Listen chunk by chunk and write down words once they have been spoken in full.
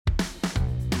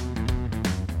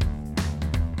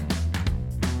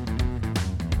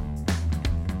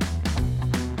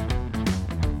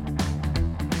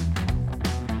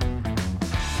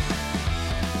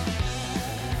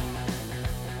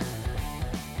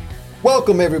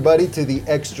Welcome, everybody, to the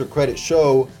Extra Credit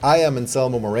Show. I am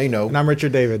Anselmo Moreno. And I'm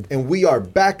Richard David. And we are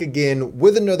back again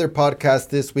with another podcast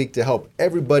this week to help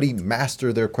everybody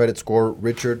master their credit score.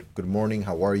 Richard, good morning.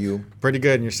 How are you? Pretty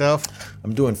good. And yourself?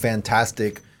 I'm doing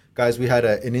fantastic. Guys, we had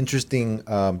an interesting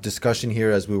discussion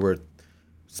here as we were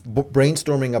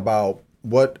brainstorming about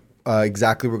what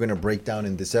exactly we're going to break down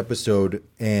in this episode.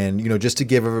 And, just to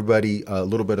give everybody a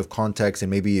little bit of context, and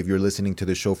maybe if you're listening to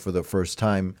the show for the first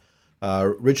time,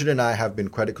 Richard and I have been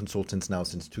credit consultants now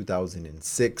since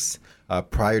 2006.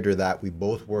 Prior to that, we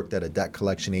both worked at a debt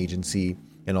collection agency,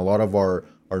 and a lot of our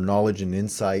knowledge and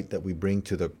insight that we bring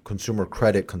to the consumer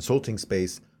credit consulting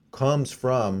space comes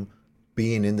from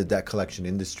being in the debt collection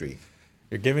industry.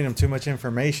 You're giving them too much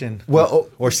information. Well,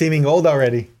 or seeming old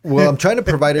already. Well, I'm trying to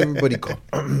provide everybody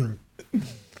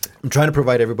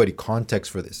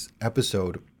context for this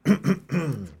episode.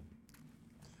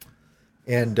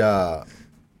 And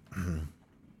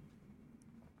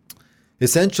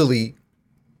essentially,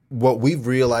 what we've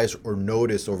realized or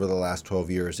noticed over the last 12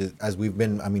 years is, as we've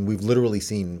literally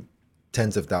seen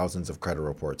tens of thousands of credit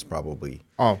reports, probably.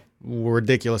 Oh,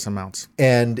 ridiculous amounts.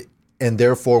 And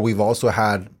therefore, we've also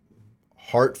had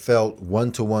heartfelt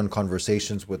one-to-one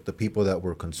conversations with the people that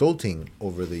we're consulting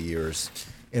over the years.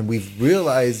 And we've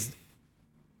realized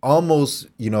almost,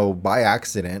 by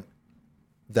accident,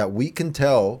 that we can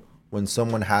tell when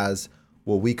someone has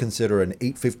what we consider an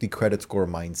 850 credit score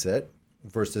mindset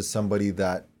versus somebody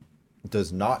that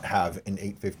does not have an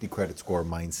 850 credit score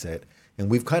mindset. And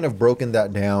we've kind of broken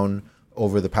that down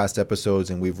over the past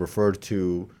episodes, and we've referred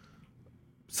to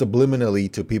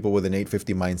subliminally to people with an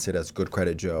 850 mindset as good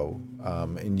credit Joe.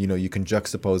 And you can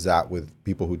juxtapose that with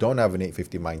people who don't have an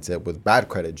 850 mindset with bad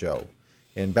credit Joe.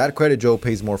 And bad credit Joe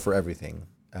pays more for everything.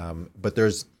 But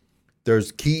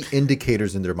there's key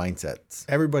indicators in their mindsets.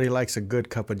 Everybody likes a good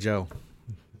cup of Joe.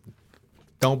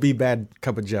 Don't be bad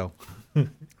cup of Joe.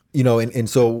 And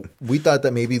so we thought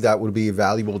that maybe that would be a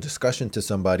valuable discussion to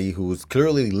somebody who's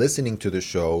clearly listening to the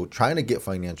show, trying to get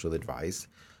financial advice.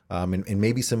 And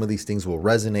maybe some of these things will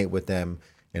resonate with them.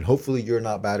 And hopefully you're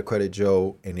not bad credit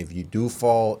Joe. And if you do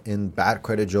fall in bad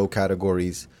credit Joe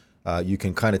categories, you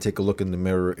can kind of take a look in the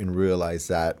mirror and realize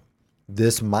that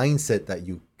this mindset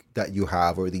that you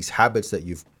have, or these habits that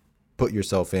you've put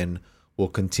yourself in, will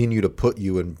continue to put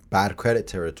you in bad credit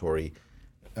territory.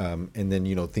 And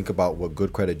then, think about what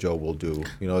good credit Joe will do.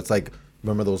 It's like,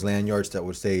 remember those lanyards that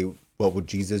would say, what would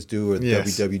Jesus do? Or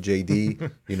yes.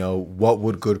 WWJD, what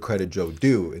would good credit Joe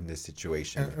do in this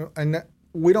situation? And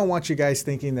we don't want you guys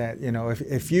thinking that,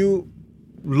 if you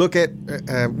look at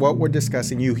what we're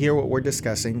discussing, you hear what we're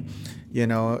discussing,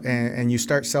 and you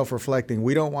start self-reflecting,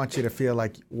 we don't want you to feel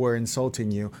like we're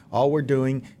insulting you. All we're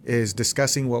doing is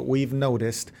discussing what we've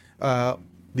noticed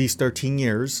these 13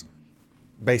 years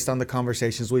based on the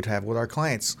conversations we'd have with our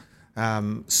clients.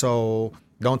 So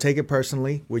don't take it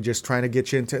personally. We're just trying to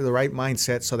get you into the right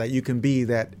mindset so that you can be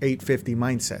that 850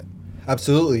 mindset.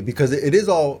 Absolutely, because it does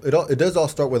all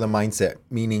start with a mindset,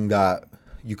 meaning that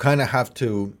you kind of have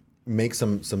to make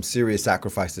some serious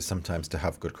sacrifices sometimes to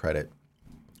have good credit.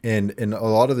 And a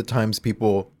lot of the times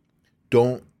people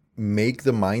don't make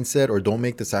the mindset or don't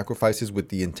make the sacrifices with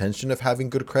the intention of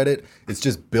having good credit. It's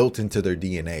just built into their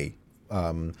DNA.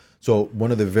 So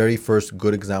one of the very first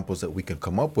good examples that we can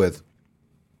come up with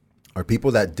are people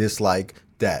that dislike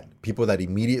debt, people that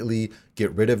immediately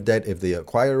get rid of debt if they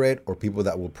acquire it, or people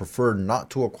that will prefer not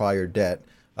to acquire debt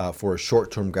for a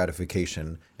short-term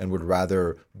gratification and would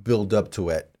rather build up to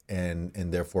it and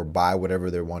therefore buy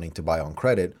whatever they're wanting to buy on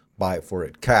credit, buy it for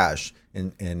it cash,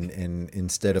 and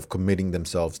instead of committing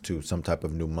themselves to some type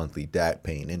of new monthly debt,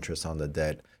 paying interest on the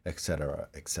debt, et cetera,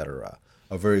 et cetera.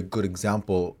 A very good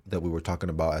example that we were talking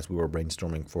about as we were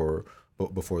brainstorming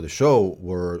before the show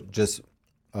were just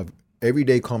of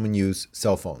everyday common use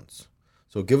cell phones.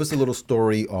 So give us a little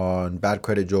story on bad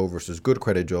credit Joe versus good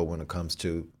credit Joe when it comes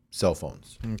to cell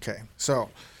phones. Okay, so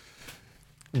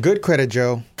good credit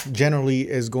Joe generally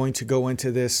is going to go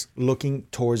into this looking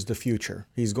towards the future.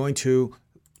 He's going to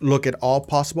look at all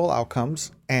possible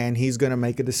outcomes, and he's going to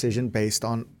make a decision based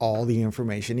on all the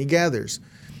information he gathers.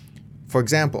 For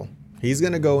example, he's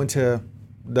going to go into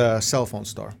the cell phone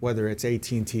store, whether it's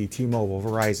AT&T, T-Mobile,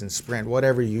 Verizon, Sprint,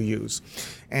 whatever you use,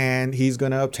 and he's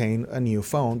going to obtain a new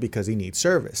phone because he needs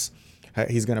service.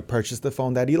 He's going to purchase the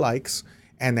phone that he likes,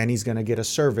 and then he's going to get a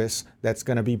service that's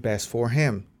going to be best for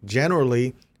him.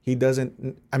 Generally,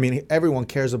 everyone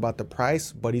cares about the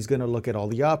price, but he's going to look at all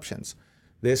the options.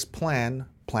 This plan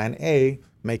A,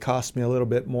 may cost me a little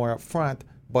bit more up front,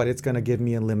 but it's going to give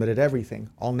me unlimited everything.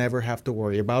 I'll never have to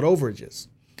worry about overages.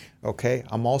 Okay,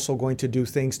 I'm also going to do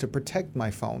things to protect my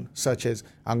phone, such as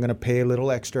I'm going to pay a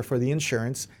little extra for the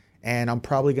insurance, and I'm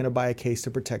probably going to buy a case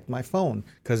to protect my phone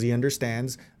because he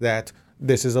understands that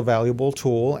this is a valuable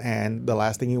tool and the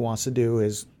last thing he wants to do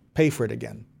is pay for it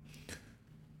again.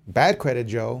 Bad credit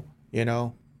Joe,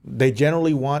 they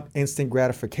generally want instant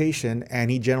gratification, and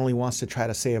he generally wants to try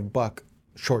to save a buck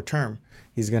short term.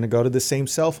 He's going to go to the same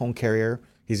cell phone carrier.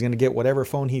 He's going to get whatever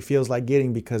phone he feels like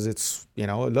getting because it's, it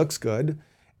looks good.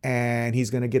 And he's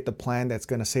going to get the plan that's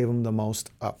going to save him the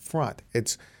most up front.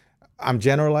 I'm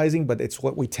generalizing, but it's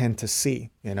what we tend to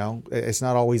see. It's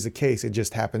not always the case. It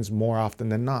just happens more often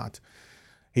than not.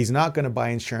 He's not going to buy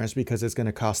insurance because it's going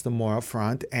to cost him more up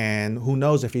front. And who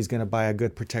knows if he's going to buy a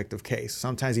good protective case.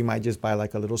 Sometimes he might just buy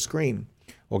like a little screen.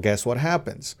 Well, guess what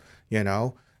happens?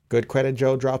 Good credit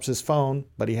Joe drops his phone,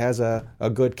 but he has a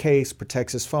good case,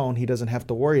 protects his phone. He doesn't have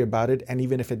to worry about it. And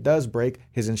even if it does break,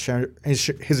 his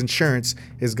insurance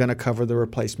is going to cover the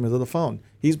replacement of the phone.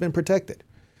 He's been protected.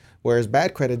 Whereas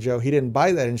bad credit Joe, he didn't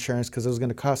buy that insurance because it was going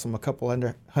to cost him a couple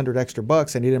hundred extra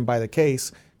bucks, and he didn't buy the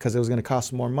case because it was going to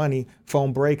cost him more money.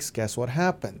 Phone breaks. Guess what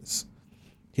happens?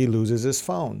 He loses his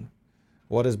phone.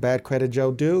 What does bad credit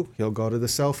Joe do? He'll go to the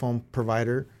cell phone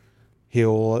provider.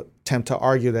 He'll attempt to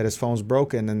argue that his phone's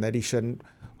broken and that he shouldn't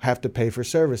have to pay for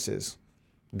services.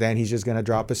 Then he's just going to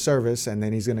drop his service, and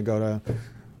then he's going to go to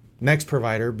next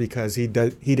provider because he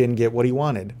didn't get what he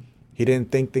wanted. He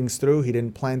didn't think things through. He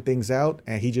didn't plan things out,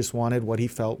 and he just wanted what he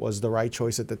felt was the right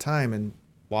choice at the time. And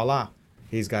voila,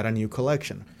 he's got a new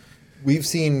collection. We've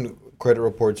seen credit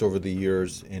reports over the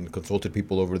years and consulted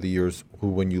people over the years who,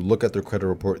 when you look at their credit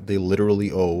report, they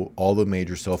literally owe all the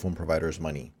major cell phone providers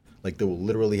money. Like they will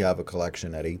literally have a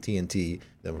collection at AT&T,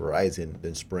 then Verizon,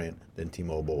 then Sprint, then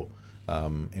T-Mobile.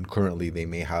 And currently they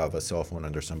may have a cell phone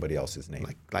under somebody else's name.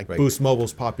 Like right? Boost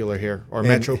Mobile's popular here, or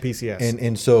Metro PCS.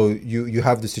 And so you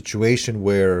have the situation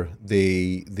where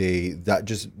that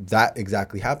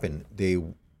exactly happened. They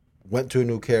went to a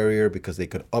new carrier because they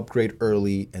could upgrade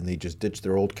early, and they just ditched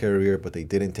their old carrier, but they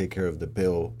didn't take care of the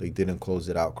bill. They didn't close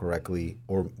it out correctly,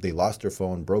 or they lost their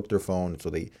phone, broke their phone, so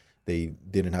they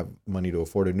didn't have money to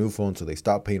afford a new phone, so they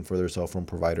stopped paying for their cell phone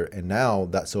provider. And now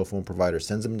that cell phone provider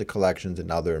sends them to collections, and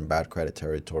now they're in bad credit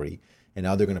territory, and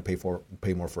now they're going to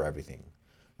pay more for everything.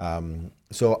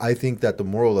 So I think that the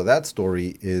moral of that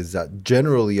story is that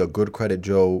generally a good credit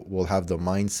Joe will have the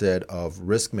mindset of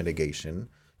risk mitigation.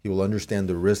 He will understand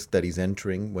the risk that he's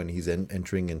entering when he's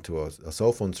entering into a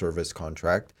cell phone service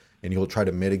contract, and he'll try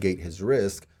to mitigate his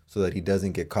risk so that he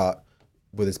doesn't get caught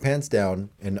with his pants down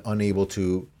and unable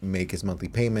to make his monthly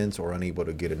payments or unable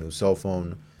to get a new cell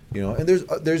phone, and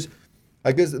there's,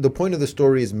 I guess the point of the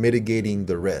story is mitigating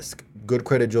the risk. Good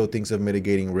credit Joe thinks of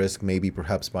mitigating risk, maybe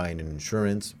perhaps buying an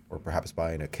insurance or perhaps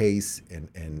buying a case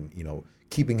and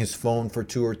keeping his phone for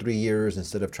 2 or 3 years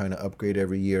instead of trying to upgrade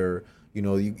every year.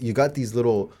 You got these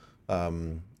little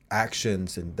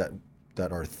actions and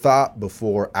that are thought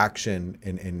before action,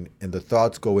 and the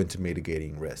thoughts go into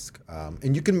mitigating risk.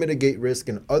 And you can mitigate risk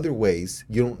in other ways.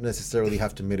 You don't necessarily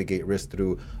have to mitigate risk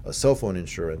through a cell phone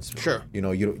insurance. Sure.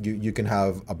 You can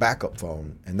have a backup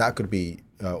phone, and that could be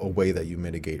a way that you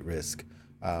mitigate risk.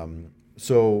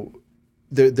 So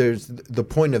there's the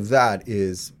point of that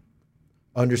is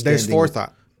understanding. There's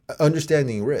forethought.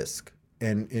 Understanding risk,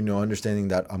 and understanding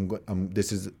that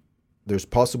there's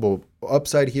possible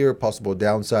upside here, possible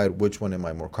downside. Which one am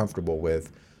I more comfortable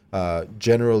with?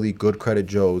 Generally, good credit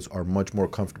Joes are much more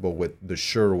comfortable with the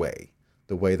sure way,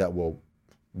 the way that will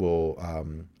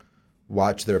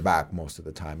watch their back most of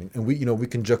the time. And we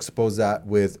can juxtapose that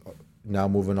with now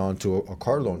moving on to a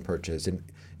car loan purchase. And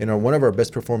one of our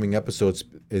best performing episodes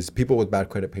is People with Bad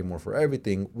Credit Pay More for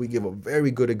Everything. We give a very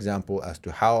good example as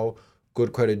to how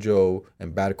good credit Joe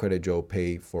and bad credit Joe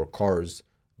pay for cars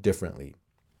differently.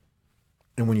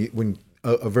 And when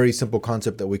a very simple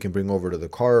concept that we can bring over to the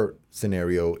car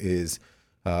scenario is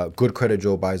good credit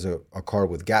Joe buys a car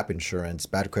with gap insurance,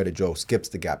 bad credit Joe skips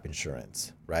the gap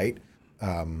insurance, right?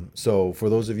 So for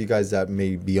those of you guys that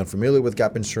may be unfamiliar with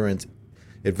gap insurance,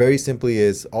 it very simply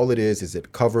is, all it is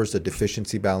it covers the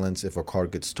deficiency balance if a car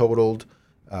gets totaled.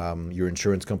 Your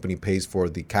insurance company pays for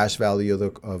the cash value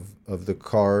of the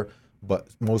car, but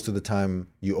most of the time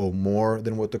you owe more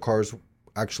than what the car is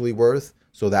actually worth.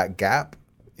 So that gap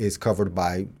is covered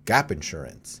by gap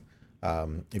insurance.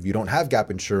 If you don't have gap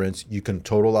insurance, you can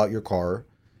total out your car,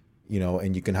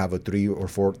 and you can have a $3,000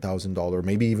 or $4,000,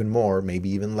 maybe even more, maybe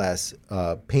even less,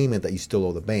 payment that you still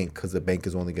owe the bank, because the bank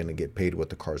is only going to get paid what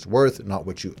the car's worth, not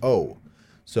what you owe.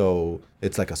 So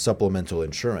it's like a supplemental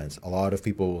insurance. A lot of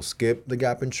people will skip the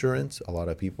gap insurance. A lot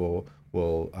of people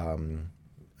will,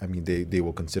 they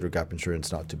will consider gap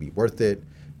insurance not to be worth it.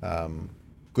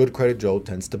 Good Credit Joe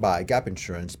tends to buy gap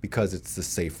insurance because it's the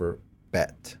safer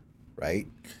bet, right?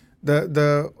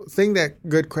 The thing that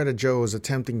Good Credit Joe is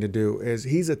attempting to do is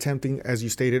he's attempting, as you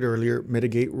stated earlier,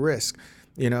 mitigate risk.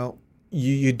 You know,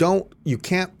 you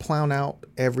can't plan out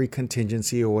every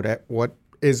contingency or what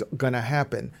is going to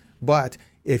happen. But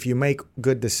if you make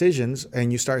good decisions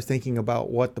and you start thinking about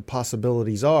what the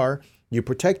possibilities are, you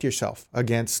protect yourself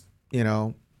against, you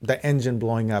know, the engine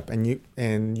blowing up and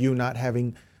you not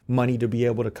having money to be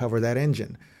able to cover that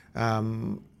engine.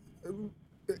 And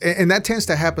that tends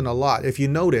to happen a lot. If you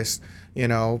notice, you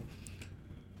know,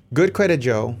 Good Credit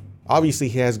Joe, obviously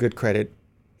he has good credit.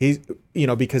 He's, you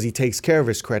know, because he takes care of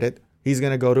his credit, he's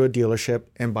going to go to a dealership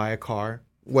and buy a car,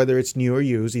 whether it's new or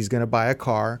used. He's going to buy a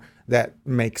car that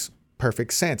makes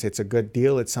perfect sense. It's a good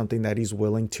deal. It's something that he's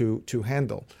willing to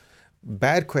handle.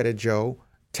 Bad Credit Joe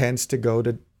tends to go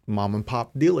to mom and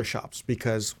pop dealer shops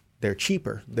because they're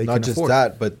cheaper. They Not can just afford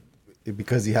that, but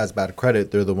because he has bad credit,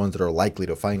 they're the ones that are likely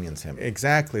to finance him.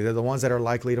 Exactly. They're the ones that are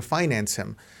likely to finance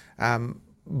him.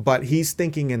 But he's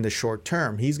thinking in the short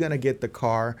term. He's going to get the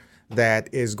car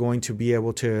that is going to be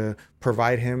able to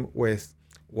provide him with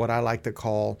what I like to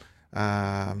call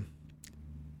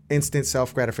instant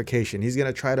self-gratification. He's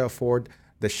going to try to afford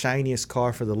the shiniest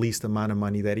car for the least amount of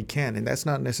money that he can. And that's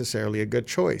not necessarily a good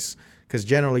choice, because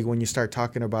generally when you start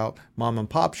talking about mom and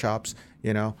pop shops,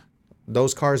 you know,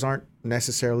 those cars aren't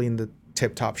necessarily in the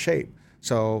tip-top shape.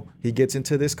 So he gets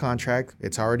into this contract.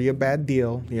 It's already a bad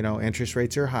deal. You know, interest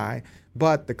rates are high,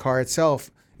 but the car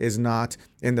itself is not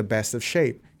in the best of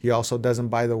shape. He also doesn't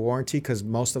buy the warranty because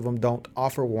most of them don't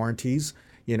offer warranties,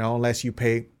 you know, unless you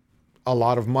pay a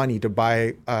lot of money to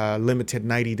buy a limited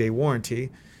 90-day warranty.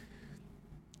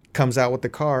 Comes out with the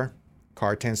car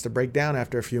tends to break down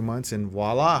after a few months, and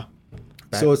voila.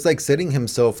 So it's like setting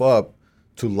himself up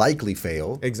to likely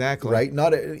fail. Exactly. Right?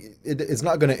 It's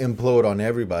not going to implode on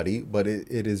everybody, but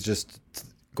it is just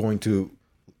going to,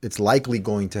 it's likely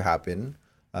going to happen.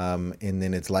 And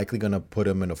then it's likely going to put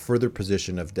him in a further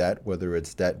position of debt, whether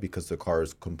it's debt because the car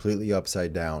is completely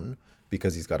upside down,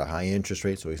 because he's got a high interest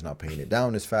rate, so he's not paying it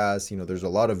down as fast. You know, there's a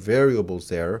lot of variables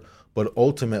there. But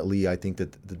ultimately, I think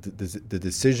that the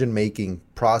decision-making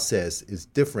process is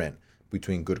different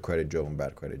between Good Credit Joe and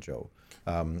Bad Credit Joe.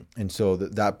 And so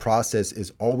that process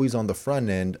is always on the front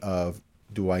end of,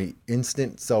 do I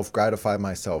instant self-gratify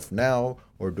myself now,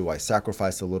 or do I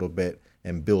sacrifice a little bit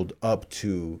and build up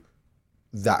to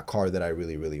that car that I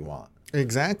really, really want?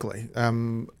 Exactly.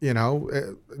 You know,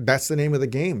 that's the name of the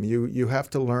game. You have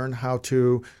to learn how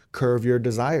to curve your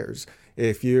desires.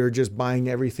 If you're just buying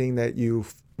everything that you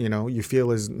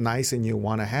feel is nice and you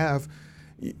want to have,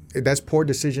 that's poor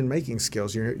decision-making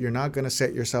skills. You're not going to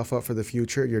set yourself up for the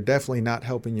future. You're definitely not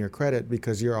helping your credit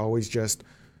because you're always just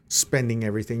spending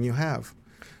everything you have.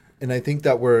 And I think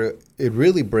that where it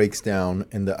really breaks down,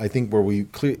 and I think where we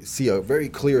see a very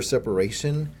clear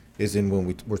separation is in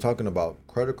when we're talking about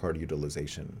credit card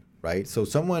utilization, right? So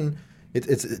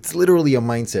it's literally a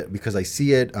mindset, because I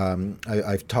see it.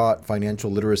 I've taught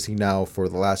financial literacy now for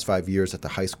the last 5 years at the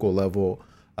high school level.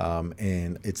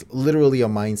 And it's literally a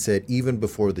mindset even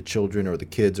before the children or the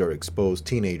kids are exposed,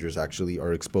 teenagers actually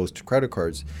are exposed to credit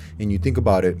cards. And you think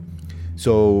about it.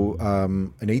 So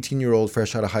an 18-year-old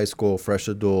fresh out of high school, fresh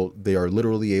adult, they are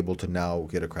literally able to now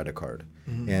get a credit card.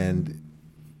 Mm-hmm. And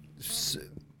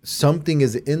something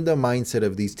is in the mindset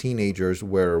of these teenagers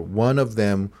where one of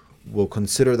them will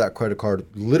consider that credit card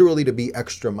literally to be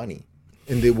extra money.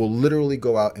 And they will literally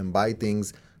go out and buy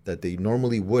things that they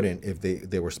normally wouldn't if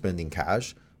they were spending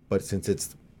cash. But since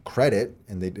it's credit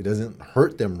and it doesn't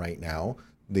hurt them right now,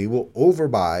 they will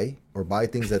overbuy or buy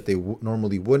things that they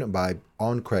normally wouldn't buy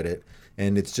on credit.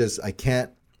 And it's just, I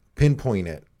can't pinpoint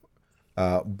it,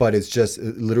 but it's just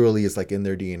literally, it's like in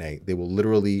their DNA. They will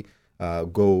literally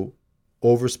go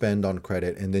overspend on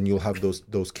credit, and then you'll have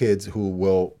those kids who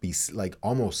will be like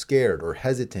almost scared or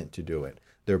hesitant to do it.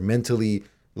 They're mentally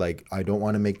like, I don't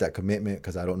want to make that commitment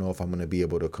because I don't know if I'm going to be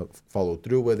able to follow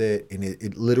through with it. And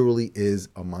it literally is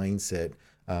a mindset.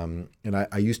 And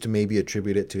I used to maybe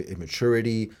attribute it to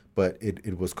immaturity, but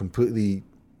it was completely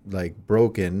like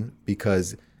broken,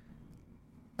 because,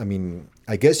 I mean,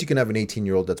 I guess you can have an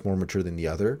 18-year-old that's more mature than the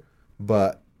other,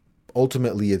 but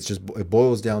ultimately it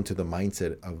boils down to the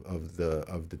mindset of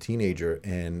the teenager.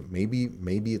 And maybe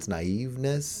it's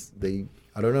naiveness.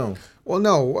 I don't know. Well,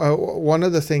 no, one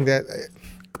other thing that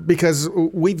Because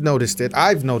we've noticed it.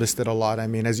 I've noticed it a lot. I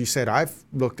mean, as you said, I've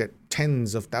looked at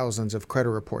tens of thousands of credit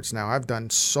reports now. I've done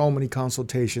so many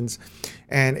consultations,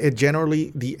 and it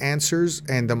generally, the answers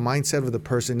and the mindset of the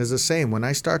person is the same. When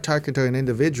I start talking to an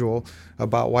individual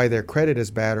about why their credit is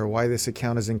bad or why this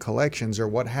account is in collections or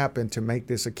what happened to make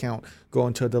this account go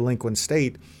into a delinquent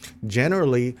state,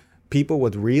 generally people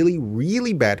with really,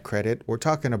 really bad credit, we're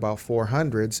talking about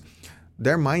 400s,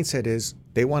 their mindset is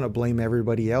they want to blame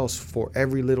everybody else for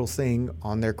every little thing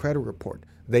on their credit report.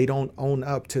 They don't own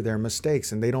up to their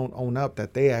mistakes, and they don't own up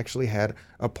that they actually had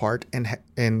a part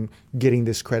in getting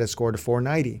this credit score to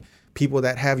 490. People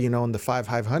that have, in the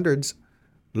 500s,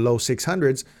 low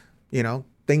 600s,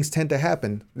 things tend to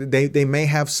happen. They may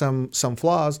have some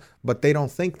flaws, but they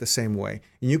don't think the same way.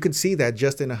 And you can see that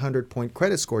just in a 100-point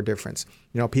credit score difference.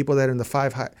 People that are in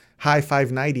the high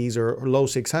 590s or low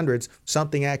 600s,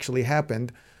 something actually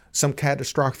happened. Some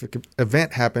catastrophic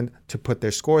event happened to put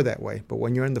their score that way. But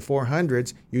when you're in the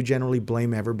 400s, you generally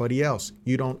blame everybody else.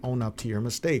 You don't own up to your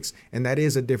mistakes. And that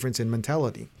is a difference in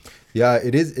mentality. Yeah,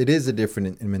 it is. It is a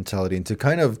difference in mentality. And to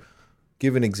kind of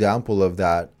give an example of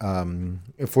that,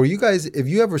 for you guys, if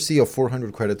you ever see a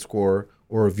 400 credit score,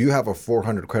 or if you have a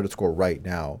 400 credit score right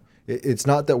now, it's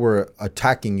not that we're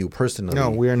attacking you personally. No,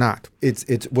 we are not. It's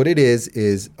what it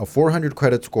is a 400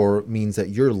 credit score means that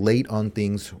you're late on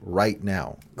things right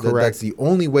now. Correct. That's the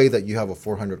only way that you have a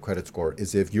 400 credit score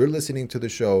is if you're listening to the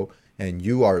show and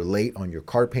you are late on your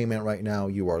car payment right now,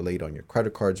 you are late on your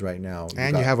credit cards right now.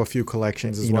 And you have a few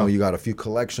collections as well. You got a few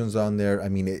collections on there. I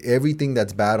mean, everything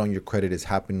that's bad on your credit is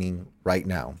happening right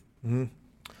now. Mm-hmm.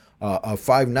 A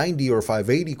 590 or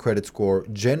 580 credit score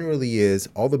generally is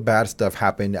all the bad stuff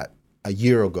happened a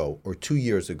year ago or 2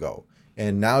 years ago.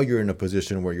 And now you're in a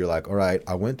position where you're like, all right,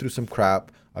 I went through some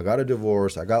crap. I got a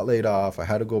divorce. I got laid off. I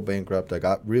had to go bankrupt. I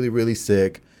got really, really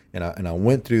sick. And I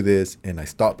went through this and I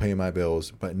stopped paying my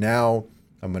bills. But now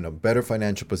I'm in a better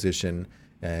financial position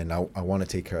and I want to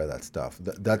take care of that stuff.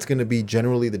 That's going to be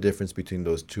generally the difference between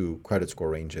those two credit score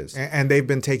ranges. And they've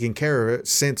been taking care of it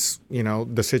since,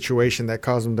 the situation that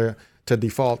caused them to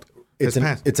default. It's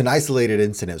an isolated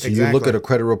incident. So exactly. You look at a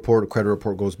credit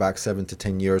report goes back 7 to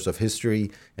 10 years of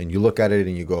history, and you look at it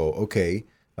and you go, okay,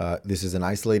 this is an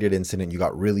isolated incident. You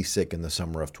got really sick in the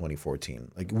summer of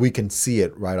 2014. Like, we can see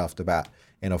it right off the bat.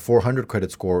 And a 400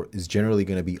 credit score is generally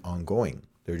going to be ongoing.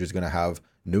 They're just going to have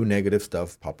new negative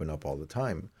stuff popping up all the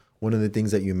time. One of the things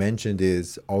that you mentioned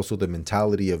is also the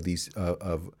mentality of these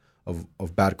of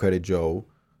bad credit Joe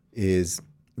is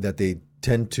that they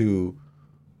tend to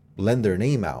lend their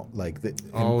name out. Yes.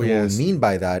 What we mean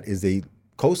by that is they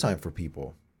co-sign for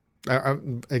people.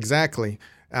 Exactly.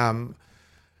 The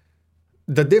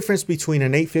difference between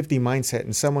an 850 mindset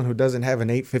and someone who doesn't have an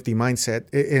 850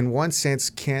 mindset, in one sense,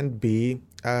 can be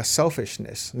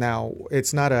selfishness. Now,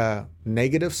 it's not a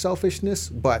negative selfishness,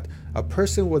 but a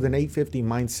person with an 850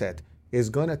 mindset is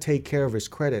going to take care of his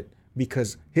credit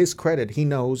because his credit, he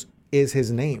knows, is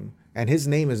his name, and his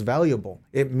name is valuable.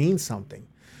 It means something.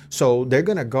 So they're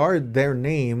going to guard their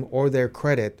name or their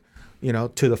credit,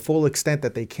 to the full extent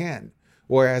that they can.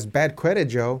 Whereas bad credit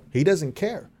Joe, he doesn't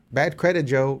care. Bad credit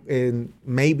Joe,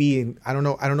 I don't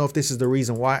know if this is the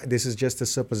reason why. This is just a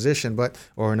supposition,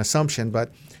 or an assumption,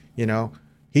 but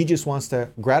he just wants to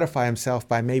gratify himself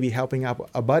by maybe helping out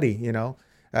a buddy, to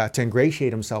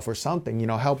ingratiate himself or something,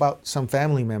 help out some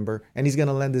family member, and he's going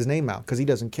to lend his name out because he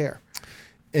doesn't care.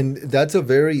 And that's a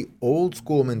very old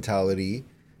school mentality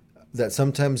that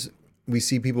sometimes we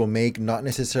see people make, not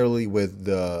necessarily with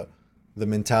the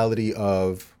mentality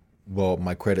of, well,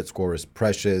 my credit score is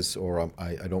precious, or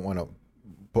I don't want to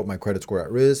put my credit score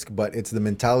at risk, but it's the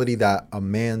mentality that a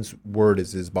man's word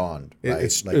is his bond. Right?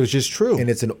 It was just true. And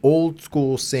it's an old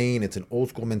school saying, it's an old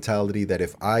school mentality that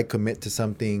if I commit to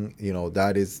something,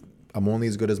 I'm only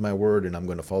as good as my word and I'm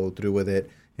going to follow through with it.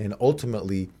 And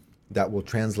ultimately that will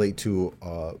translate to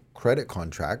a credit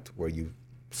contract where you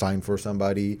sign for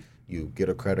somebody, you get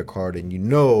a credit card, and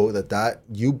that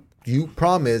you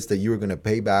promised that you were going to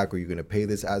pay back, or you're going to pay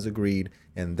this as agreed,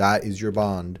 and that is your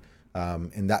bond.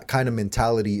 And that kind of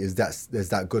mentality is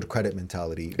that good credit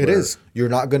mentality. It is. You're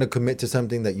not going to commit to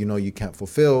something that you can't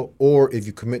fulfill, or if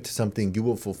you commit to something, you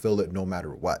will fulfill it no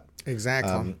matter what.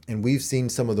 Exactly. And we've seen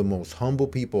some of the most humble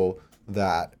people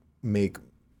that make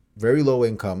very low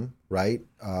income, right?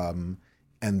 And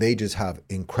they just have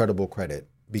incredible credit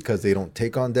because they don't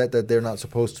take on debt that they're not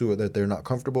supposed to, or that they're not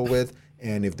comfortable with.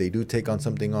 And if they do take on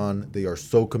something they are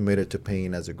so committed to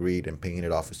paying as agreed and paying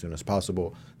it off as soon as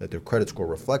possible that their credit score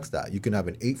reflects that. You can have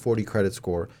an 840 credit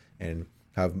score and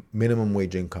have minimum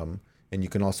wage income. And you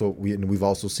can also, we've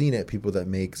also seen it, people that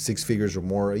make 6 figures or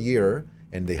more a year,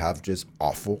 and they have just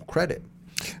awful credit.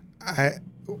 I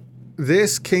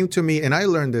this came to me, and I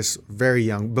learned this very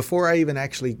young, before I even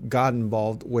actually got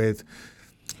involved with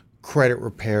credit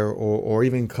repair or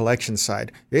even collection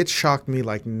side. It shocked me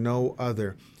like no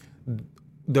other.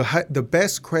 The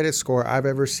best credit score I've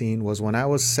ever seen was when I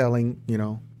was selling,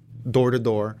 door to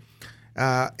door,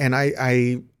 and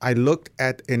I looked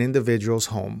at an individual's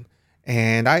home,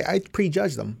 and I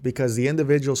prejudged them because the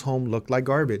individual's home looked like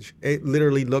garbage. It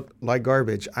literally looked like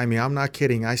garbage. I mean, I'm not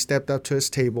kidding. I stepped up to his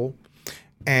table,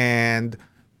 and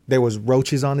there was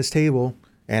roaches on his table,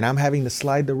 and I'm having to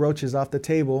slide the roaches off the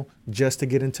table just to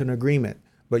get into an agreement.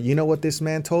 But you know what this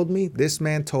man told me? This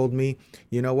man told me,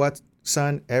 you know what,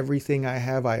 son, everything I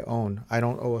have, I own. I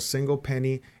don't owe a single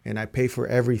penny, and I pay for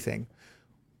everything.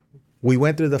 We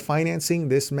went through the financing.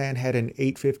 This man had an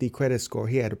 850 credit score.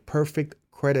 He had a perfect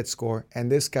credit score,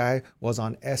 and this guy was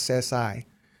on SSI.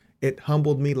 It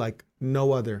humbled me like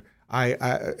no other.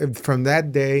 I from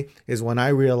that day is when I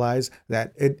realized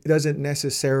that it doesn't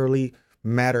necessarily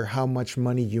matter how much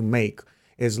money you make.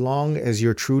 As long as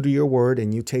you're true to your word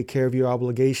and you take care of your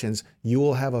obligations, you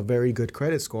will have a very good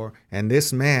credit score. And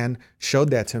this man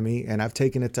showed that to me, and I've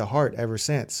taken it to heart ever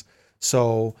since.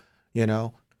 So,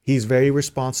 he's very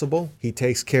responsible. He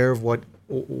takes care of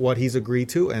what he's agreed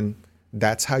to, and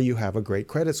that's how you have a great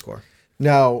credit score.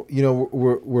 Now,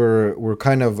 we're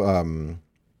kind of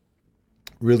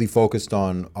really focused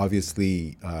on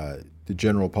obviously the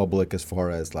general public as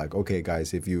far as like, okay,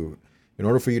 guys, in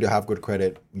order for you to have good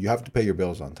credit, you have to pay your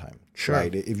bills on time. Sure.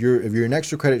 Right? If you're an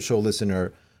Extra Credit Show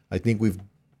listener, I think we've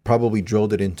probably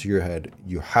drilled it into your head.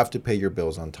 You have to pay your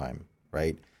bills on time,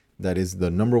 right? That is the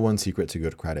number one secret to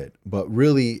good credit. But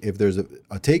really, if there's a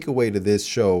takeaway to this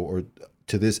show or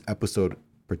to this episode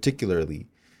particularly,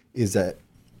 is that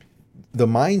the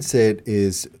mindset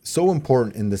is so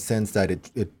important in the sense that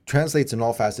it translates in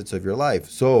all facets of your life.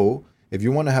 So if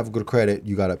you want to have good credit,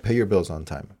 you got to pay your bills on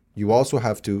time. You also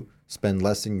have to spend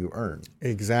less than you earn.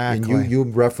 Exactly. And you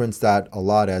reference that a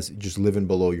lot as just living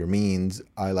below your means.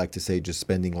 I like to say just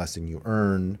spending less than you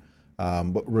earn.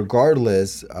 But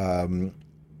regardless,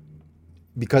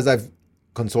 because I've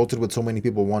consulted with so many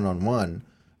people one-on-one,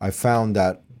 I found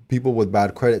that people with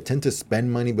bad credit tend to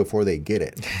spend money before they get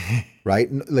it, right?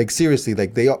 Like seriously,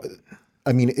 like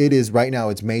it is right now,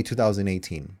 it's May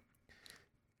 2018.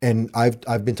 And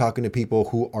I've been talking to people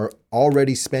who are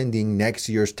already spending next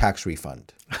year's tax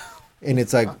refund. And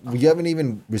it's like, we haven't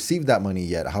even received that money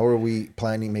yet. How are we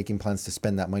making plans to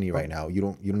spend that money right now? You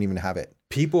don't even have it.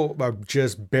 People are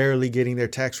just barely getting their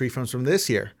tax refunds from this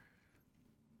year.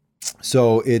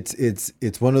 So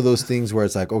it's one of those things where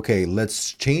it's like, okay,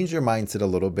 let's change your mindset a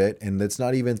little bit, and let's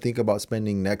not even think about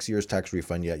spending next year's tax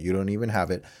refund yet. You don't even have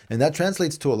it. And that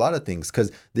translates to a lot of things,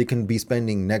 because they can be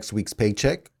spending next week's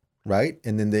paycheck, right?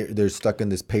 And then they're stuck in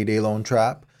this payday loan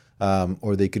trap.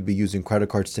 Or they could be using credit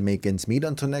cards to make ends meet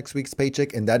until next week's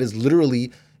paycheck. And that is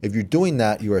literally, if you're doing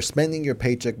that, you are spending your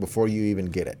paycheck before you even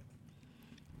get it.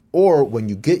 Or when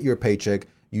you get your paycheck,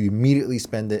 you immediately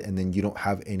spend it, and then you don't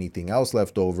have anything else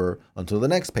left over until the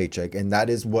next paycheck. And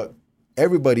that is what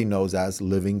everybody knows as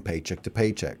living paycheck to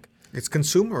paycheck. It's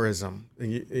consumerism,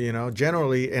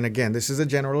 generally. And again, this is a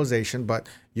generalization, but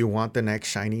you want the next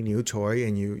shiny new toy,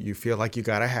 and you feel like you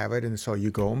got to have it. And so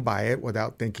you go and buy it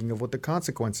without thinking of what the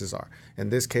consequences are. In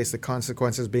this case, the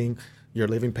consequences being you're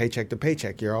living paycheck to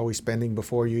paycheck. You're always spending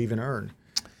before you even earn.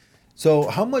 So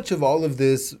how much of all of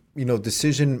this,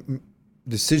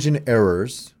 decision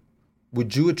errors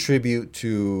would you attribute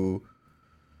to,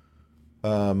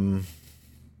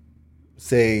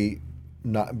 say,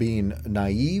 not being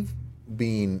naive,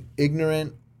 being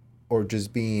ignorant, or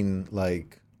just being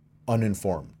like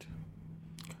uninformed?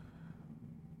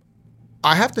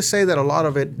 I have to say that a lot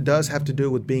of it does have to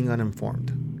do with being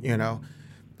uninformed,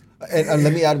 And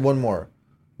let me add one more: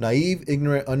 naive,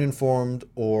 ignorant, uninformed,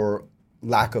 or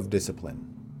lack of discipline.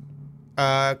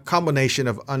 Combination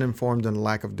of uninformed and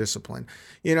lack of discipline.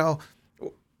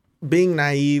 Being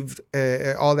naive,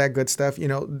 all that good stuff,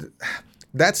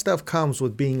 that stuff comes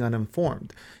with being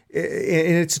uninformed.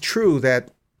 And it's true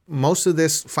that most of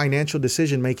this financial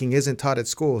decision making isn't taught at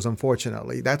schools,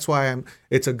 unfortunately. That's why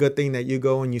it's a good thing that you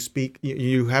go and you speak,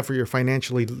 you have for your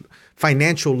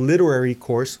financial literary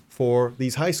course for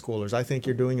these high schoolers. I think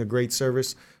you're doing a great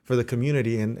service for the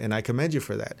community, and I commend you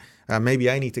for that. Maybe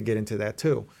I need to get into that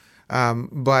too.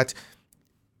 But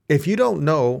if you don't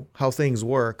know how things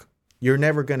work, you're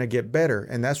never going to get better.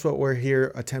 And that's what we're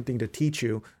here attempting to teach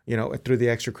you, through the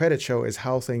Extra Credit Show, is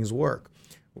how things work.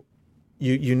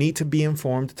 You need to be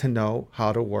informed to know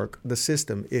how to work the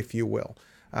system, if you will.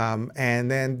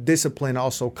 And then discipline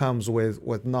also comes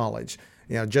with knowledge.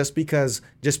 Just because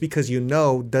you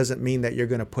know doesn't mean that you're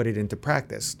going to put it into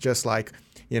practice. Just like,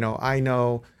 I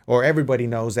know, or everybody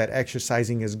knows that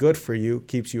exercising is good for you,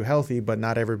 keeps you healthy, but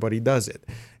not everybody does it.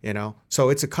 So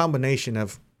it's a combination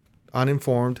of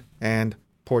uninformed and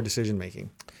poor decision making.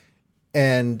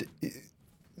 And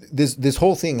this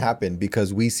whole thing happened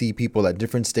because we see people at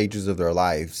different stages of their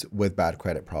lives with bad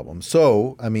credit problems.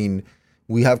 So, I mean,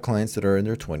 we have clients that are in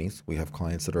their 20s, we have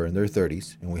clients that are in their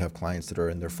 30s, and we have clients that are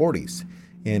in their 40s.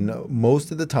 And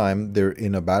most of the time, they're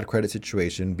in a bad credit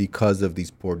situation because of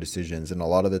these poor decisions. And a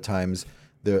lot of the times,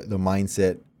 the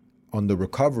mindset on the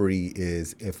recovery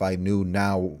is, if I knew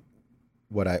then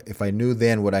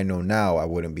what I know now, I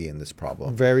wouldn't be in this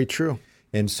problem. Very true.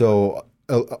 And so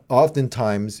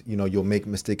oftentimes, you'll make a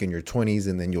mistake in your 20s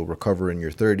and then you'll recover in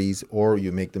your 30s, or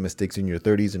you make the mistakes in your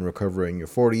 30s and recover in your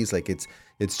 40s. Like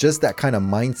it's just that kind of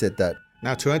mindset that.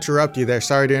 Now, to interrupt you there,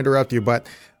 sorry to interrupt you, but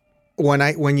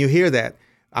when you hear that,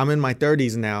 I'm in my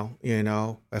 30s now,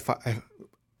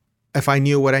 if I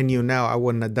knew what I knew now, I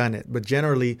wouldn't have done it. But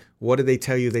generally, what do they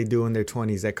tell you they do in their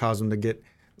 20s that caused them to get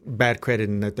bad credit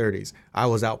in their 30s? I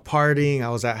was out partying, I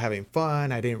was out having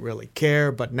fun, I didn't really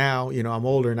care. But now, I'm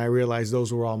older and I realize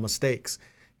those were all mistakes.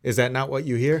 Is that not what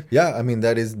you hear? Yeah, I mean,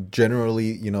 that is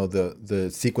generally, the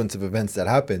sequence of events that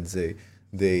happens.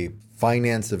 They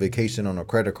financed a vacation on a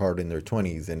credit card in their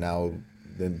 20s, and now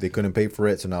they couldn't pay for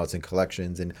it, so now it's in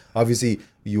collections. And obviously,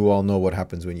 you all know what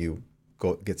happens when you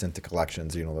gets into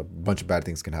collections. A bunch of bad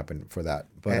things can happen for that.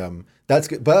 But that's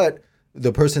good. But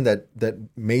the person that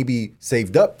maybe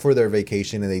saved up for their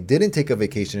vacation and they didn't take a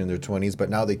vacation in their 20s, but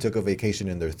now they took a vacation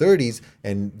in their 30s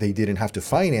and they didn't have to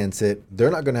finance it, they're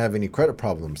not going to have any credit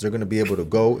problems. They're going to be able to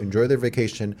go enjoy their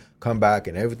vacation, come back,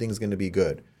 and everything's going to be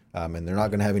good. And they're not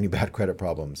going to have any bad credit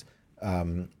problems.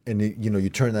 You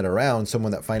turn that around,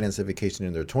 someone that financed a vacation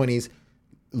in their 20s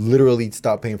literally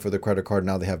stopped paying for their credit card.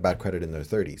 Now they have bad credit in their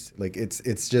 30s. Like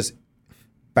it's just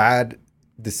bad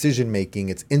decision making.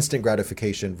 It's instant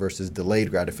gratification versus delayed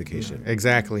gratification.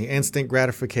 Exactly. Instant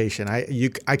gratification.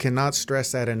 I cannot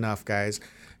stress that enough, guys.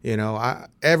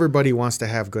 Everybody wants to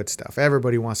have good stuff.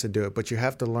 Everybody wants to do it, but you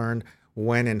have to learn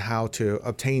when and how to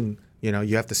obtain.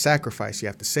 You have to sacrifice, you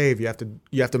have to save, you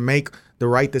have to make the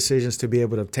right decisions to be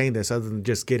able to obtain this, other than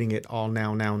just getting it all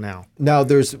now. Now,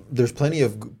 there's plenty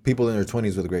of people in their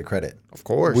 20s with great credit. Of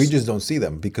course. We just don't see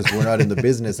them because we're not in the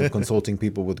business of consulting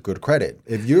people with good credit.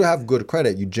 If you have good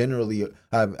credit, you generally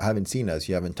haven't seen us,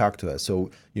 you haven't talked to us.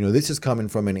 So, this is coming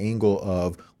from an angle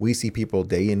of, we see people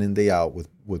day in and day out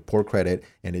with poor credit,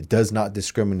 and it does not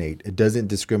discriminate. It doesn't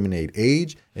discriminate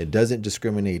age. It doesn't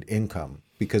discriminate income.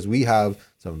 Because we have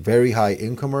some very high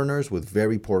income earners with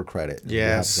very poor credit. Yes. We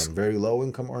have some very low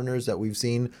income earners that we've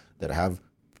seen that have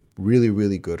really,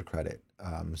 really good credit.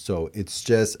 So it's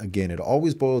just, again, it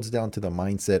always boils down to the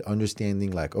mindset, understanding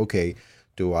like, okay,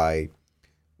 do I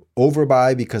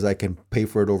overbuy because I can pay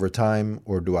for it over time,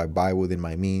 or do I buy within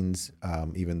my means,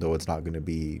 even though it's not going to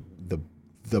be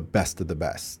the best of the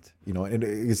best? Are you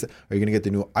going to get the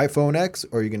new iPhone X,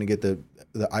 or are you going to get the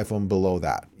iPhone below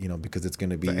that? Because it's going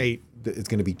to be the 8. It's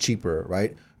going to be cheaper,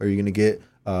 right? Or are you going to get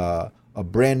a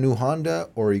brand new Honda,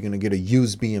 or are you going to get a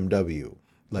used BMW?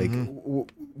 Like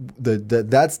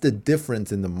that's the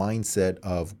difference in the mindset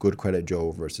of good credit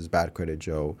Joe versus bad credit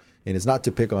Joe. And it's not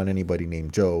to pick on anybody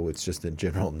named Joe. It's just a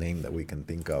general name that we can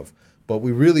think of. But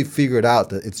we really figured out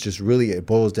that it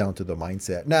boils down to the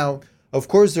mindset. Now, of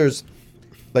course, there's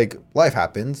life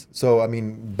happens. So, I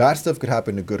mean, bad stuff could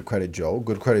happen to good credit Joe.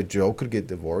 Good credit Joe could get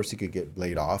divorced. He could get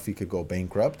laid off. He could go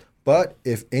bankrupt. But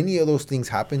if any of those things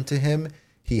happen to him,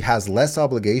 he has less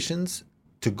obligations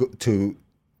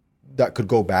that could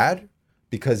go bad,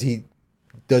 because he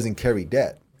doesn't carry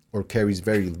debt, or carries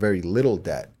very, very little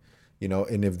debt.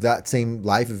 And if that same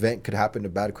life event could happen to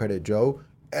bad credit Joe,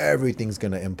 everything's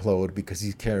going to implode because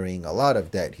he's carrying a lot of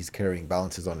debt. He's carrying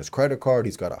balances on his credit card.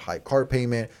 He's got a high car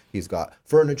payment. He's got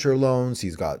furniture loans.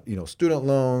 He's got, student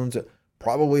loans,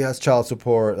 probably has child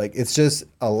support. Like, it's just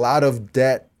a lot of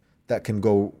debt that can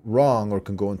go wrong or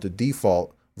can go into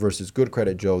default, versus good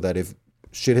credit Joe, that if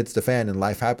shit hits the fan and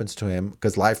life happens to him,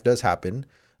 because life does happen,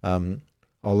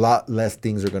 a lot less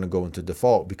things are going to go into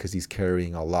default because he's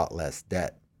carrying a lot less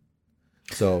debt.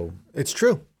 So it's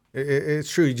true. It's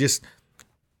true. You just,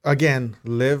 again,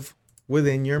 live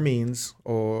within your means,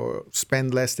 or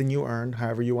spend less than you earn,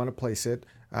 however you want to place it.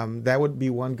 That would be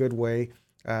one good way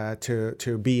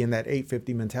to be in that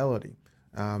 850 mentality.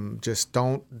 Just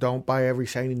don't buy every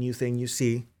shiny new thing you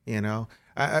see.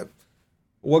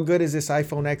 What good is this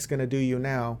iPhone X going to do you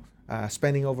now?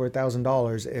 Spending over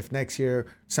 $1,000 if next year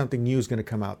something new is going to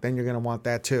come out, then you're going to want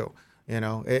that too.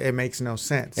 It makes no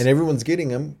sense. And everyone's getting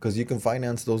them because you can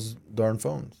finance those darn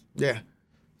phones. Yeah.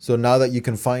 So now that you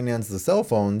can finance the cell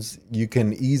phones, you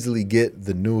can easily get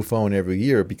the new phone every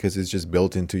year because it's just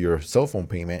built into your cell phone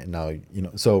payment. And now,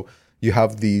 so you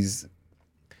have these,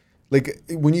 like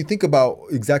when you think about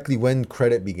exactly when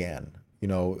credit began,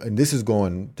 and this is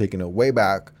taking it way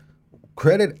back,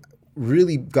 credit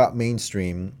really got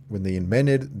mainstream when they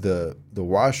invented the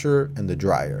washer and the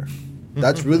dryer.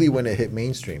 That's really when it hit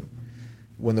mainstream.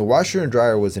 When the washer and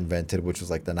dryer was invented, which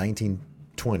was like the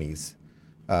 1920s,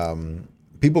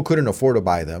 people couldn't afford to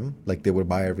buy them like they would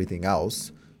buy everything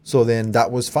else. So then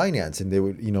that was finance. And they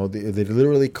would, they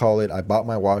literally call it, I bought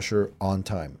my washer on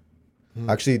time.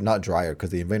 Actually, not dryer, because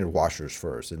they invented washers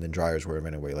first and then dryers were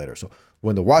invented way later. So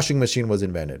when the washing machine was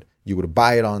invented, you would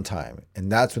buy it on time.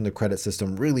 And that's when the credit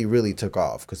system really, really took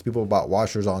off because people bought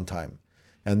washers on time.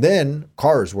 And then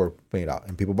cars were made out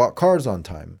and people bought cars on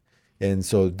time. And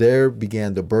so there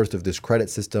began the birth of this credit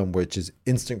system, which is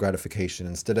instant gratification.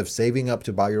 Instead of saving up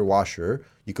to buy your washer,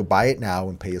 you could buy it now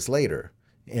and pay us later.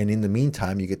 And in the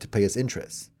meantime, you get to pay us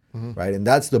interest, right? And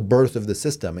that's the birth of the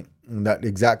system. And that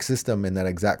exact system and that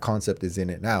exact concept is in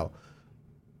it now.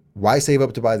 Why save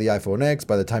up to buy the iPhone X?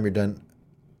 By the time you're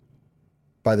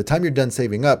done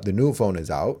saving up, the new phone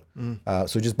is out.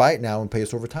 So just buy it now and pay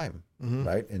us over time,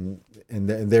 right? And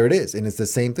there it is. And it's the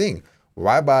same thing.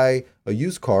 Why buy a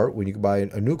used car when you can buy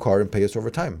a new car and pay us over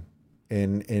time?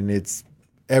 And it's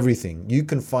everything. You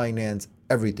can finance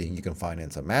everything. You can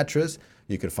finance a mattress.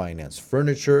 You can finance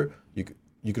furniture.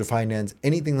 You can finance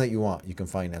anything that you want. You can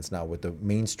finance now with the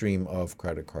mainstream of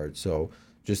credit cards. So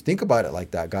just think about it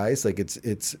like that, guys. Like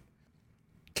it's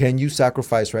can you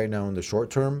sacrifice right now in the short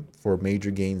term for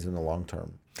major gains in the long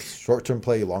term? Short-term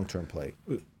play, long-term play.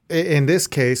 In this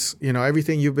case,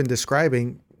 everything you've been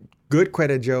describing, good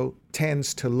credit Joe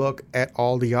tends to look at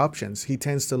all the options. He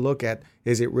tends to look at,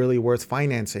 is it really worth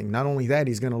financing? Not only that,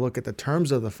 he's going to look at the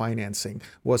terms of the financing.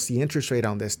 What's the interest rate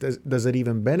on this? Does it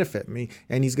even benefit me?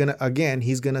 And he's going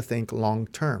to think long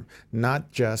term,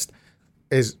 not just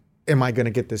am I going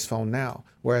to get this phone now?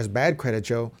 Whereas bad credit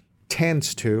Joe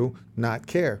tends to not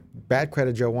care. Bad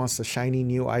credit Joe wants the shiny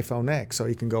new iPhone X so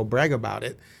he can go brag about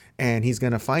it. And he's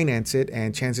going to finance it,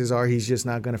 and chances are he's just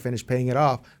not going to finish paying it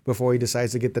off before he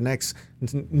decides to get the next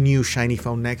new shiny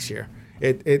phone next year.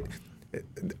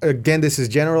 Again, this is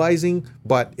generalizing,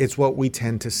 but it's what we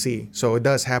tend to see. So it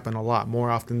does happen a lot,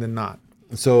 more often than not.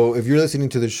 So if you're listening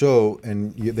to the show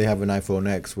and they have an iPhone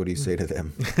X, what do you say to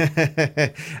them?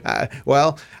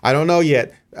 Well, I don't know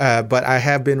yet, but I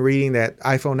have been reading that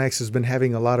iPhone X has been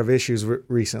having a lot of issues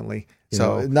recently. It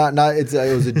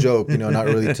was a joke, not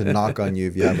really to knock on you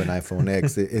if you have an iPhone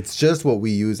X. It's just what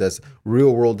we use as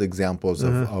real world examples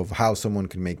of how someone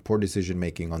can make poor decision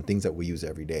making on things that we use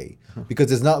every day.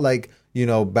 Because it's not like,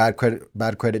 bad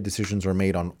credit decisions are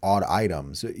made on odd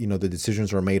items. The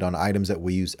decisions are made on items that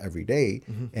we use every day.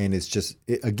 And it's just,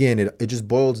 it just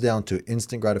boils down to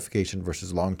instant gratification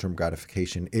versus long-term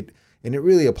gratification. And it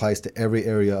really applies to every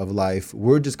area of life.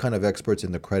 We're just kind of experts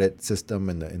in the credit system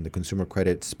and in the consumer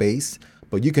credit space,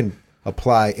 but you can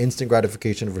apply instant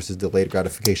gratification versus delayed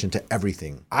gratification to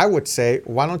everything. I would say,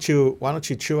 why don't you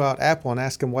chew out Apple and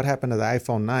ask them what happened to the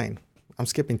iPhone 9? I'm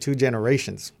skipping 2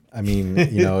 generations. I mean,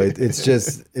 it's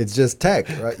just tech,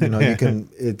 right?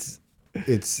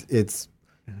 It's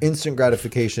instant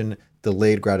gratification,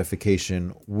 delayed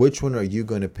gratification. Which one are you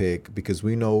going to pick? Because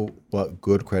we know what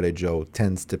good credit Joe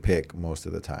tends to pick most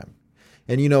of the time.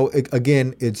 And,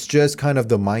 again, it's just kind of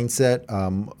the mindset.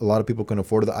 A lot of people can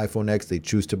afford the iPhone X. They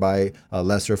choose to buy a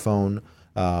lesser phone.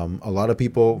 A lot of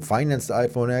people finance the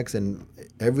iPhone X and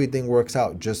everything works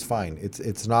out just fine.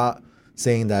 It's not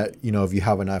saying that, if you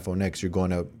have an iPhone X,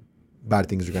 bad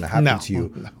things are going to happen to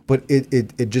you. No. But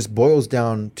it just boils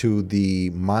down to the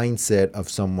mindset of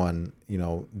someone,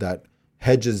 that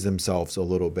hedges themselves a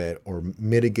little bit or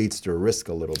mitigates their risk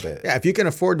a little bit. Yeah, if you can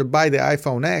afford to buy the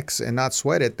iPhone X and not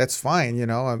sweat it, that's fine.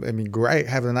 I mean, great,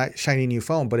 have a nice, shiny new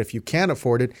phone. But if you can't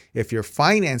afford it, if you're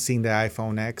financing the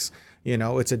iPhone X,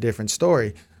 it's a different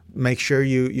story. Make sure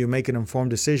you make an informed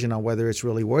decision on whether it's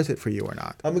really worth it for you or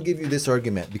not. I'm going to give you this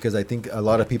argument because I think a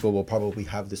lot of people will probably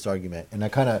have this argument. And I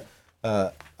kind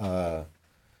of,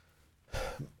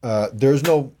 there's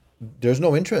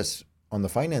no interest on the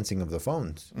financing of the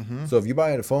phones. So if you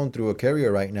buy a phone through a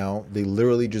carrier right now, they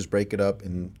literally just break it up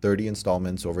in 30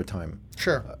 installments over time.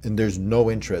 Sure. And there's no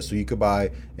interest. So you could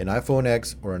buy an iPhone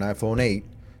X or an iPhone 8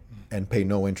 and pay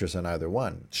no interest on either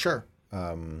one. Sure.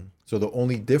 So the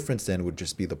only difference then would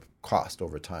just be the cost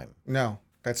over time. No,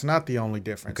 that's not the only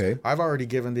difference. Okay. I've already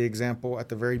given the example at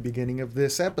the very beginning of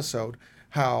this episode,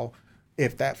 how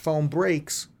if that phone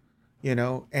breaks,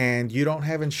 and you don't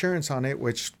have insurance on it,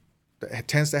 which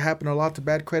tends to happen a lot to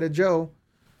Bad Credit Joe,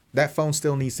 that phone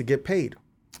still needs to get paid.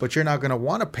 But you're not going to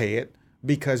want to pay it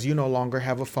because you no longer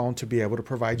have a phone to be able to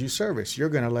provide you service. You're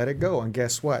going to let it go. And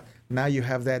guess what? Now you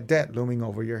have that debt looming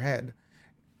over your head.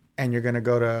 And you're going to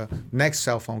go to next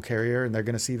cell phone carrier and they're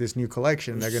going to see this new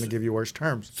collection. And they're going to give you worse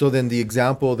terms. So then the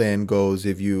example then goes,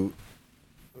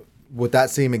 with that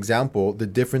same example, the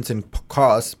difference in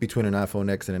cost between an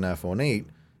iPhone X and an iPhone 8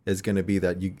 is going to be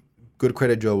that Good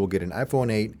Credit Joe will get an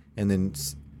iPhone 8, and then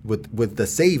with the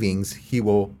savings, he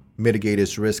will mitigate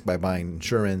his risk by buying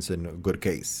insurance and a good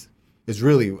case. It's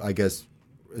really, I guess,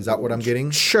 is that what I'm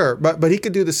getting? Sure, but he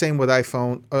could do the same with the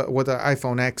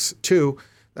iPhone X too.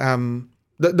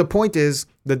 The point is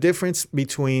the difference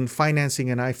between financing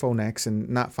an iPhone X and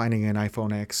not finding an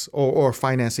iPhone X, or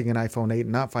financing an iPhone 8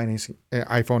 and not financing an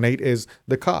iPhone 8 is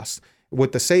the cost.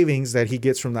 With the savings that he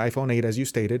gets from the iPhone 8, as you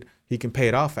stated, he can pay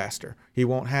it off faster. He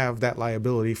won't have that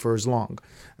liability for as long.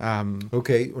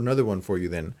 Okay, another one for you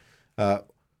then.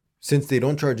 Since they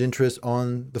don't charge interest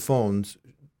on the phones,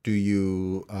 do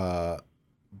you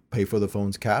pay for the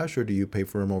phones cash or do you pay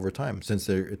for them over time since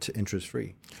it's interest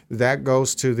free? That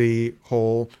goes to the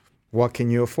whole, what can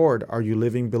you afford? Are you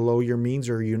living below your means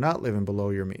or are you not living below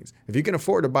your means? If you can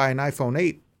afford to buy an iPhone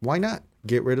 8, why not?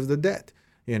 Get rid of the debt,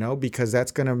 because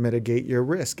that's going to mitigate your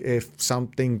risk if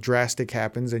something drastic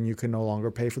happens and you can no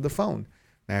longer pay for the phone.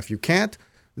 Now, if you can't,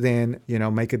 then,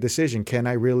 make a decision. Can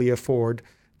I really afford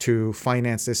to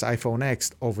finance this iPhone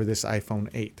X over this iPhone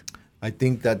 8? I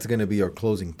think that's going to be our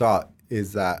closing thought,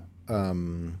 is that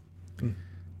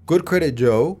Good Credit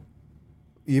Joe,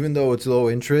 even though it's low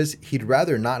interest, he'd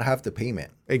rather not have the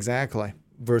payment. Exactly.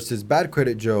 Versus Bad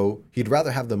Credit Joe, he'd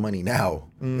rather have the money now.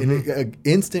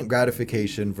 Instant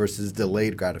gratification versus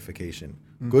delayed gratification.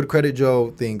 Good Credit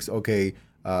Joe thinks, okay,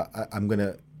 I'm going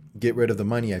to get rid of the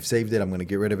money. I've saved it. I'm going to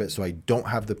get rid of it so I don't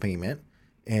have the payment.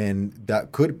 And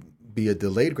that could be a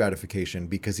delayed gratification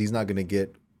because he's not going to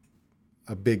get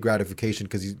a big gratification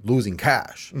because he's losing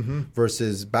cash.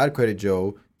 Versus Bad Credit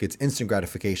Joe gets instant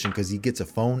gratification because he gets a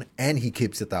phone and he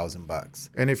keeps $1,000.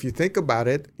 And if you think about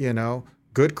it,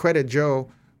 Good Credit Joe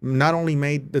not only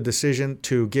made the decision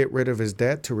to get rid of his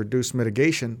debt to reduce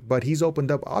mitigation, but he's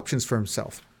opened up options for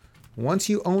himself. Once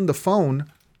you own the phone,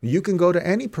 you can go to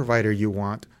any provider you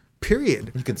want,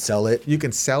 period. You can sell it. You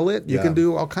can sell it. You can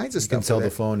do all kinds of stuff. You can sell the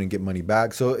phone and get money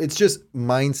back. So it's just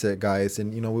mindset, guys.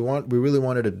 And, we really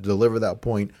wanted to deliver that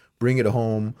point, bring it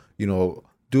home, do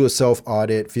a self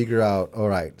audit, figure out, all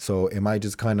right, so am I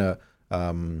just kind of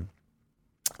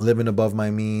living above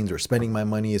my means or spending my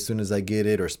money as soon as I get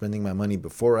it or spending my money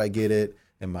before I get it?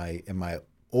 Am I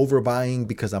overbuying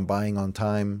because I'm buying on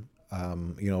time?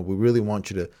 We really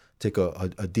want you to take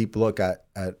a deep look at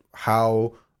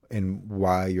how and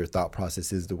why your thought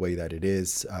process is the way that it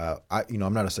is.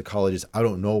 I'm not a psychologist. I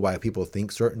don't know why people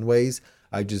think certain ways.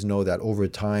 I just know that over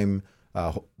time,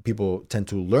 people tend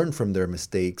to learn from their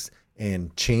mistakes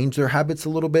and change their habits a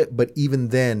little bit. But even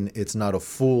then, it's not a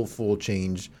full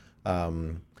change.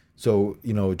 So,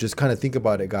 just kind of think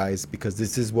about it, guys, because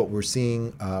this is what we're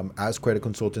seeing as credit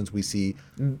consultants. We see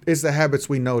it's the habits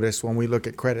we notice when we look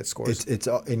at credit scores.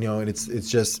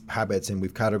 It's just habits, and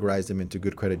we've categorized them into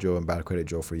Good Credit Joe and Bad Credit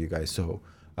Joe for you guys. So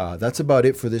that's about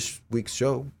it for this week's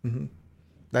show.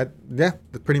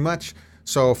 Pretty much.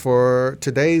 So for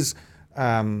today's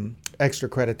extra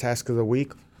credit task of the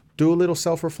week, do a little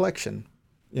self-reflection.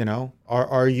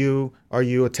 Are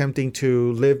you attempting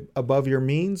to live above your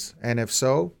means? And if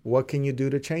so, what can you do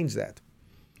to change that?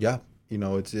 Yeah.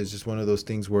 It's just one of those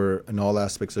things where in all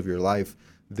aspects of your life,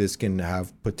 this can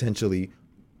have potentially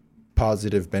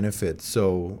positive benefits.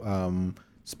 So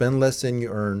spend less than you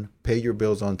earn, pay your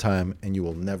bills on time, and you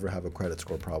will never have a credit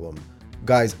score problem.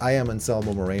 Guys, I am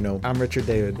Anselmo Moreno. I'm Richard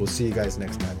David. We'll see you guys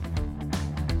next time.